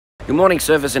Good morning,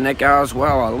 surfers and netgo as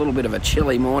well. A little bit of a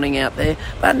chilly morning out there,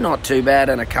 but not too bad,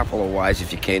 and a couple of waves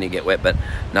if you're keen to get wet, but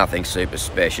nothing super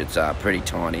special. It's pretty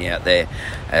tiny out there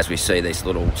as we see this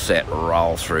little set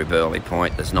roll through Burleigh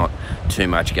Point. There's not too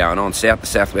much going on. South to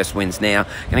southwest winds now.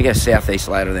 Going to go southeast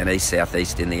later, then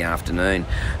east-southeast in the afternoon.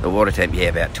 The water temp,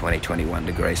 about 20-21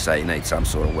 degrees, so you need some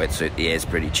sort of wetsuit. The air's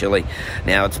pretty chilly.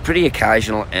 Now, it's pretty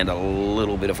occasional and a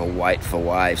little bit of a wait for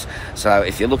waves. So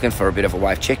if you're looking for a bit of a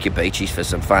wave, check your beaches for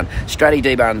some fun. Stratty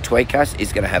D-Bar and Tweed Coast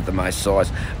is going to have the most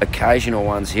size. Occasional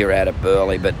ones here out at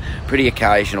Burleigh, but pretty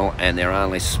occasional, and they're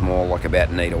only small, like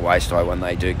about knee to waist high when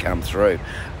they do come through.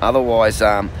 Otherwise,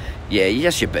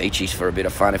 just your beaches for a bit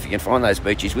of fun. If you can find those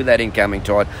beaches with that incoming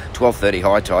tide, 12:30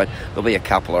 high tide, there'll be a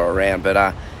couple around.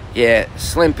 But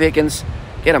slim pickings,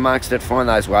 get amongst it, find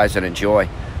those waves and enjoy.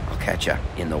 I'll catch you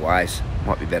in the waves.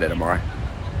 Might be better tomorrow.